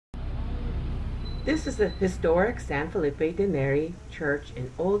This is the historic San Felipe de Neri Church in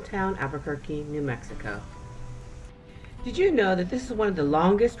Old Town, Albuquerque, New Mexico. Did you know that this is one of the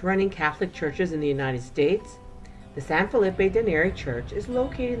longest running Catholic churches in the United States? The San Felipe de Neri Church is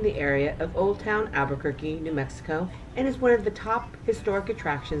located in the area of Old Town, Albuquerque, New Mexico, and is one of the top historic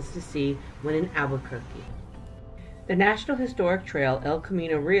attractions to see when in Albuquerque. The National Historic Trail El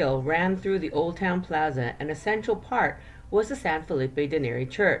Camino Real ran through the Old Town Plaza, and an essential part was the San Felipe de Neri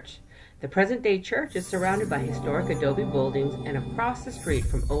Church. The present-day church is surrounded by historic adobe buildings and across the street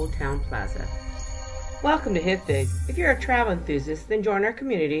from Old Town Plaza. Welcome to Hipfig. If you're a travel enthusiast, then join our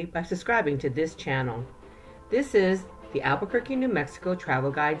community by subscribing to this channel. This is the Albuquerque, New Mexico Travel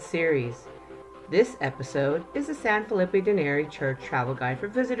Guide series. This episode is the San Felipe de Neri Church Travel Guide for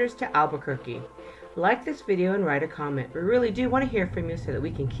visitors to Albuquerque. Like this video and write a comment. We really do want to hear from you so that we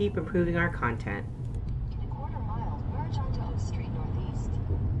can keep improving our content.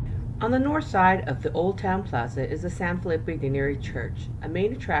 On the north side of the Old Town Plaza is the San Felipe de Neri Church, a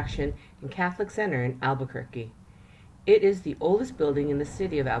main attraction and Catholic center in Albuquerque. It is the oldest building in the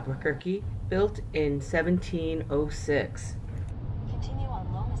city of Albuquerque, built in 1706. Continue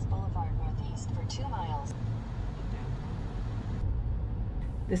on Lomas Boulevard northeast for 2 miles.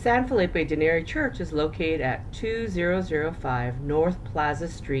 The San Felipe de Neri Church is located at 2005 North Plaza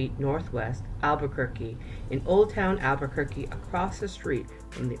Street Northwest, Albuquerque, in Old Town, Albuquerque, across the street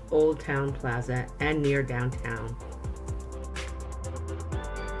from the Old Town Plaza and near downtown.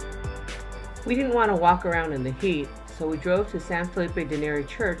 We didn't want to walk around in the heat, so we drove to San Felipe de Neri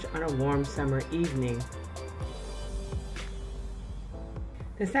Church on a warm summer evening.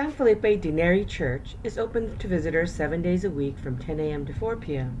 The San Felipe de Neri Church is open to visitors 7 days a week from 10 a.m. to 4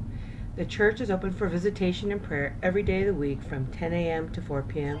 p.m. The church is open for visitation and prayer every day of the week from 10 a.m. to 4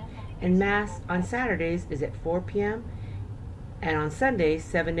 p.m. and Mass on Saturdays is at 4 p.m. and on Sundays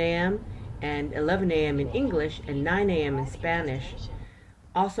 7 a.m. and 11 a.m. in English and 9 a.m. in Spanish.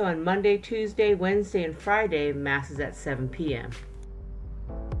 Also on Monday, Tuesday, Wednesday, and Friday, Mass is at 7 p.m.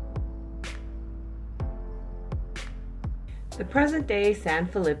 The present-day San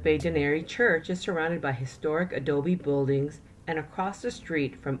Felipe de Neri Church is surrounded by historic adobe buildings and across the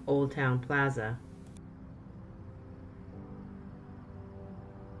street from Old Town Plaza.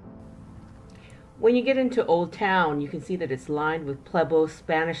 When you get into Old Town, you can see that it's lined with Pueblo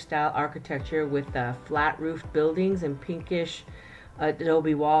Spanish-style architecture with flat-roofed buildings and pinkish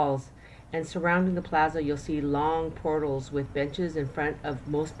adobe walls. And surrounding the plaza, you'll see long portals with benches in front of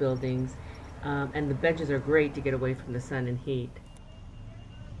most buildings. And the benches are great to get away from the sun and heat.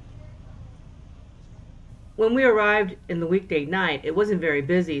 When we arrived in the weekday night, it wasn't very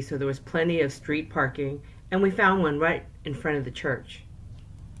busy, so there was plenty of street parking, and we found one right in front of the church.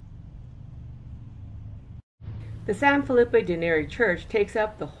 The San Felipe de Neri Church takes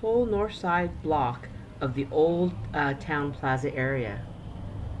up the whole north side block of the Old Town Plaza area.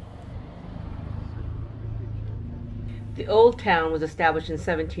 The Old Town was established in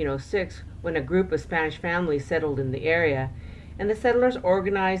 1706 when a group of Spanish families settled in the area, and the settlers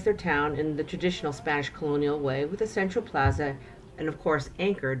organized their town in the traditional Spanish colonial way with a central plaza and of course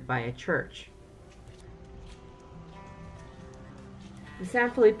anchored by a church. The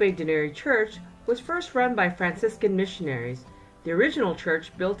San Felipe de Neri Church was first run by Franciscan missionaries. The original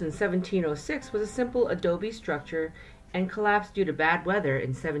church, built in 1706, was a simple adobe structure and collapsed due to bad weather in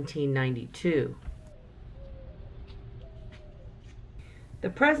 1792. The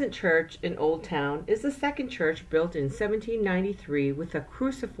present church in Old Town is the second church built in 1793 with a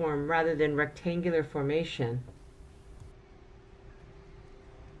cruciform rather than rectangular formation.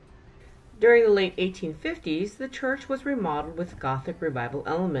 During the late 1850s, the church was remodeled with Gothic Revival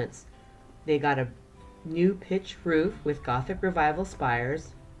elements. They got a new pitched roof with Gothic Revival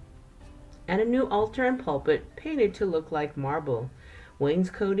spires and a new altar and pulpit painted to look like marble.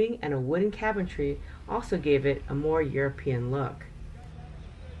 Wainscoting and a wooden cabinetry also gave it a more European look.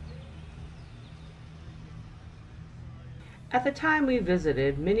 At the time we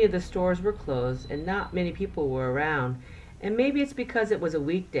visited, many of the stores were closed and not many people were around. And maybe it's because it was a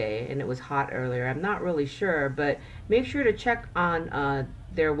weekday and it was hot earlier. I'm not really sure, but make sure to check on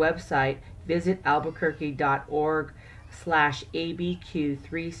their website,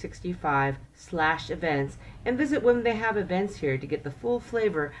 visitalbuquerque.org/abq365/events, and visit when they have events here to get the full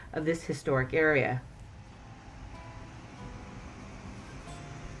flavor of this historic area.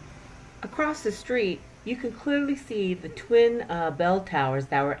 Across the street, you can clearly see the twin bell towers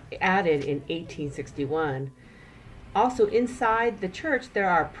that were added in 1861. Also inside the church there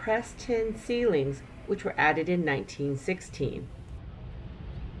are pressed tin ceilings which were added in 1916.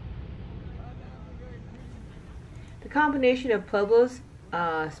 The combination of Pueblo's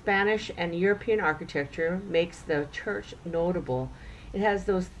Spanish and European architecture makes the church notable. It has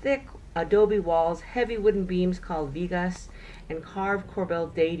those thick adobe walls, heavy wooden beams called vigas, and carved corbel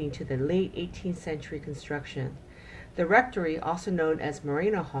dating to the late 18th century construction. The rectory, also known as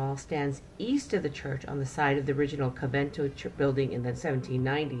Moreno Hall, stands east of the church on the site of the original convento building in the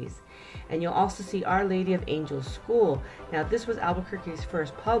 1790s. And you'll also see Our Lady of Angels School. Now, this was Albuquerque's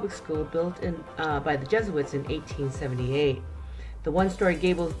first public school built by the Jesuits in 1878. The one-story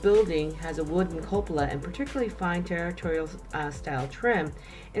gables building has a wooden cupola and particularly fine territorial style trim,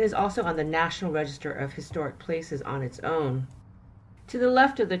 and is also on the National Register of Historic Places on its own. To the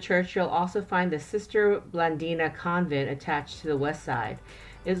left of the church, you'll also find the Sister Blandina Convent attached to the west side.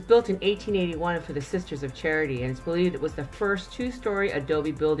 It was built in 1881 for the Sisters of Charity, and it's believed it was the first two-story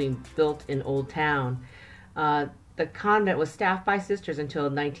adobe building built in Old Town. The convent was staffed by sisters until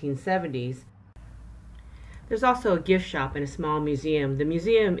the 1970s. There's also a gift shop and a small museum. The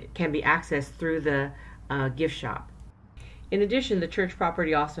museum can be accessed through the gift shop. In addition, the church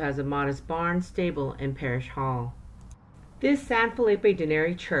property also has a modest barn, stable, and parish hall. This San Felipe de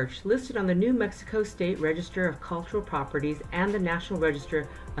Neri church, listed on the New Mexico State Register of Cultural Properties and the National Register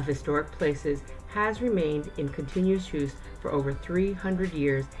of Historic Places, has remained in continuous use for over 300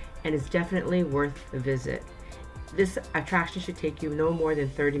 years and is definitely worth the visit. This attraction should take you no more than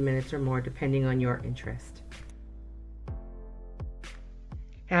 30 minutes or more, depending on your interest.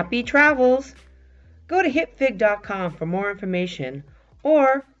 Happy travels! Go to hipfig.com for more information,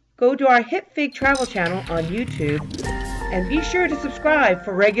 or go to our Hipfig travel channel on YouTube, and be sure to subscribe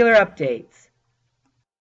for regular updates.